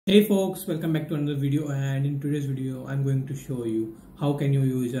Hey folks, welcome back to another video, and in today's video I'm going to show you how can you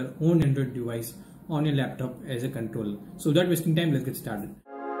use your own Android device on your laptop as a controller. So without wasting time, let's get started.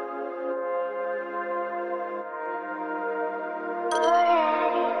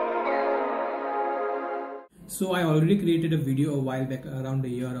 So I already created a video a while back, around a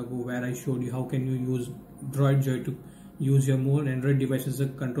year ago, where I showed you how can you use DroidJoy to use your own Android device as a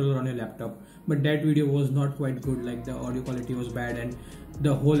controller on your laptop. But that video was not quite good, like the audio quality was bad and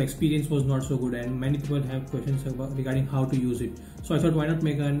the whole experience was not so good, and many people have questions regarding how to use it. So I thought, why not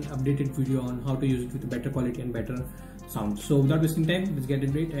make an updated video on how to use it with better quality and better sound. So without wasting time, let's get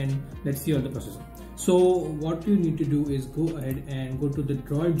it right and let's see all the process. So what you need to do is go ahead and go to the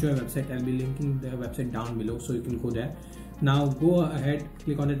DroidJoy website. I'll be linking the website down below so you can go there. Now go ahead,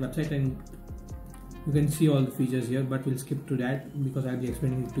 click on that website, and you can see all the features here, but we'll skip to that because I'll be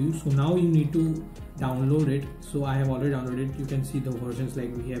explaining it to you. So now you need to download it. So I have already downloaded it. You can see the versions, like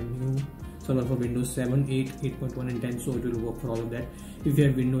we have new server for Windows 7, 8, 8.1 and 10, so it will work for all of that. If you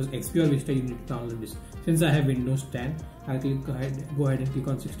have Windows XP or Vista, you need to download this. Since I have Windows 10, I'll go ahead and click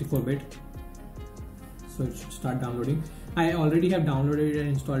on 64-bit. So it should start downloading. I already have downloaded it and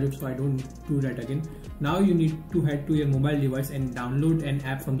installed it, so I don't do that again. Now you need to head to your mobile device and download an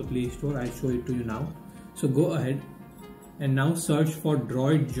app from the Play Store. I'll show it to you now. So go ahead and now search for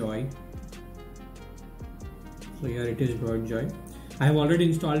DroidJoy. So here it is, DroidJoy. I have already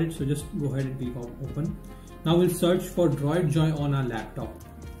installed it, so just go ahead and click on open. Now we'll search for DroidJoy on our laptop.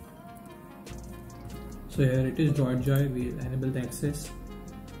 So here it is, DroidJoy. We'll enable the access.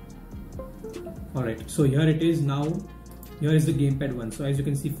 Alright, so here it is. Now here is the Gamepad one. So as you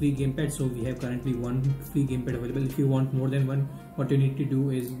can see, free Gamepad. So we have currently one free Gamepad available. If you want more than one, what you need to do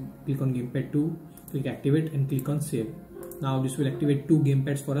is click on Gamepad 2, click activate and click on save. Now this will activate 2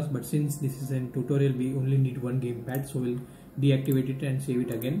 Gamepads for us, but since this is a tutorial, we only need 1 Gamepad. So we'll deactivate it and save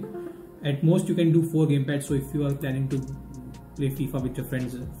it again. At most you can do 4 Gamepads. So if you are planning to play FIFA with your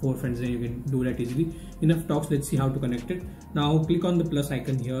friends, 4 friends, then you can do that easily. Enough talks, let's see how to connect it. Now click on the plus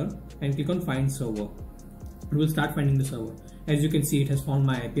icon here and click on find server. It will start finding the server. As you can see, it has found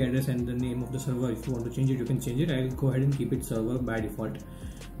my IP address and the name of the server. If you want to change it, you can change it. I'll go ahead and keep it server by default.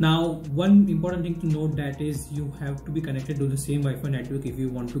 Now one important thing to note, that is you have to be connected to the same Wi-Fi network if you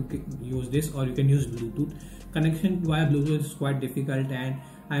want to use this, or you can use Bluetooth. Connection via Bluetooth is quite difficult and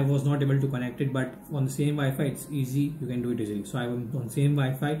I was not able to connect it, but on the same Wi-Fi it's easy, you can do it easily. So I'm on same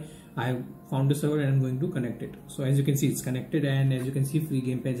Wi-Fi, I have found the server and I'm going to connect it. So as you can see, it's connected, and as you can see, free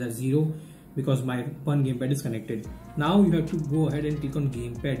gamepads are 0 because my one gamepad is connected. Now you have to go ahead and click on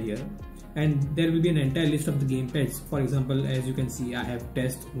Gamepad here, and there will be an entire list of the gamepads. For example, as you can see, I have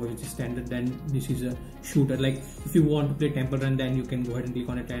test, which is standard, then this is a shooter. Like if you want to play Temple Run, then you can go ahead and click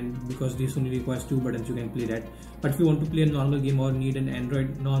on it, and because this only requires 2 buttons, you can play that. But if you want to play a normal game or need an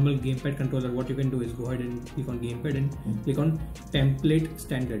Android normal gamepad controller, what you can do is go ahead and click on Gamepad and click on Template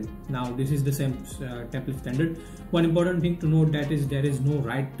Standard. Now this is the same template standard. One important thing to note, that is there is no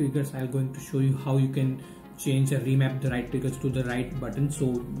right triggers. I'm going to show you how you can change or remap the right triggers to the right button.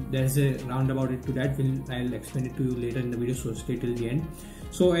 So there's a roundabout to that. I'll explain it to you later in the video, so stay till the end.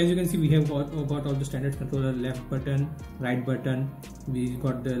 So as you can see, we have got all the standard controller, left button, right button. We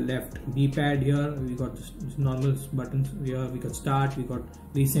got the left D-pad here. We got the normal buttons here. We got start. We got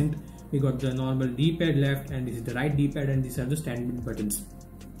recent. We got the normal D-pad left, and this is the right D-pad, and these are the standard buttons.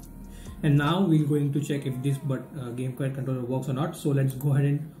 And now we're going to check if this gamepad controller works or not. So let's go ahead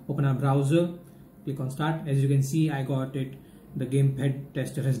and open our browser. Click on start. As you can see, I got it. The gamepad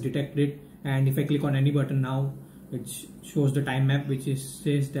tester has detected it, and if I click on any button now, it shows the time map, which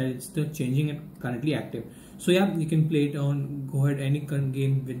says that it's the changing and currently active. So yeah, you can play it on, go ahead, any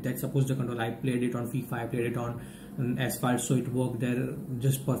game with that. Suppose the controller, I played it on FIFA, I played it on Asphalt, so it worked there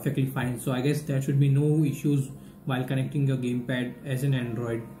just perfectly fine. So I guess there should be no issues while connecting your gamepad as an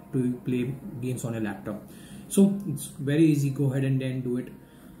Android to play games on a laptop. So it's very easy. Go ahead and then do it.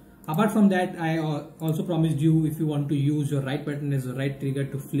 Apart from that, I also promised you, if you want to use your right button as a right trigger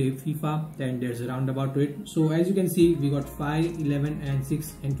to play FIFA, then there's a roundabout to it. So as you can see, we got 5, 11 and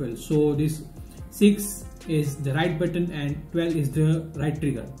 6 and 12. So this 6 is the right button and 12 is the right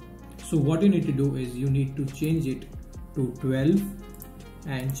trigger. So what you need to do is you need to change it to 12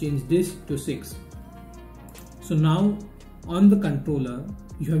 and change this to 6. So now on the controller,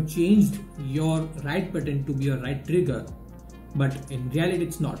 you have changed your right button to be your right trigger, but in reality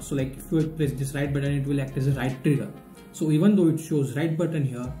it's not. So like if you press this right button, it will act as a right trigger. So even though it shows right button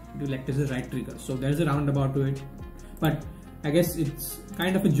here, it will act as a right trigger. So there's a roundabout to it, but I guess it's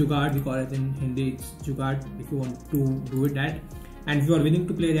kind of a jugaad, we call it in Hindi. It's jugaad if you want to do it that. And if you are willing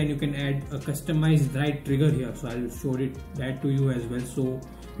to play, then you can add a customized right trigger here. So I'll show it that to you as well. So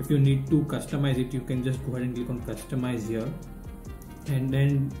If you need to customize it, you can just go ahead and click on customize here, and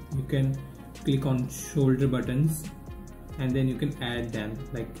then you can click on shoulder buttons, and then you can add them.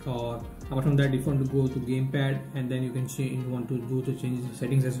 Like, or apart from that, if you want to go to gamepad and then you can change, want to do the changes in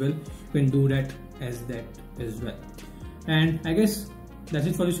settings as well, you can do that as well. And I guess that's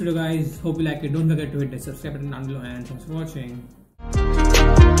it for this video, guys. Hope you like it. Don't forget to hit the subscribe button down below, and thanks for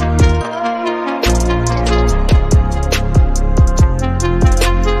watching.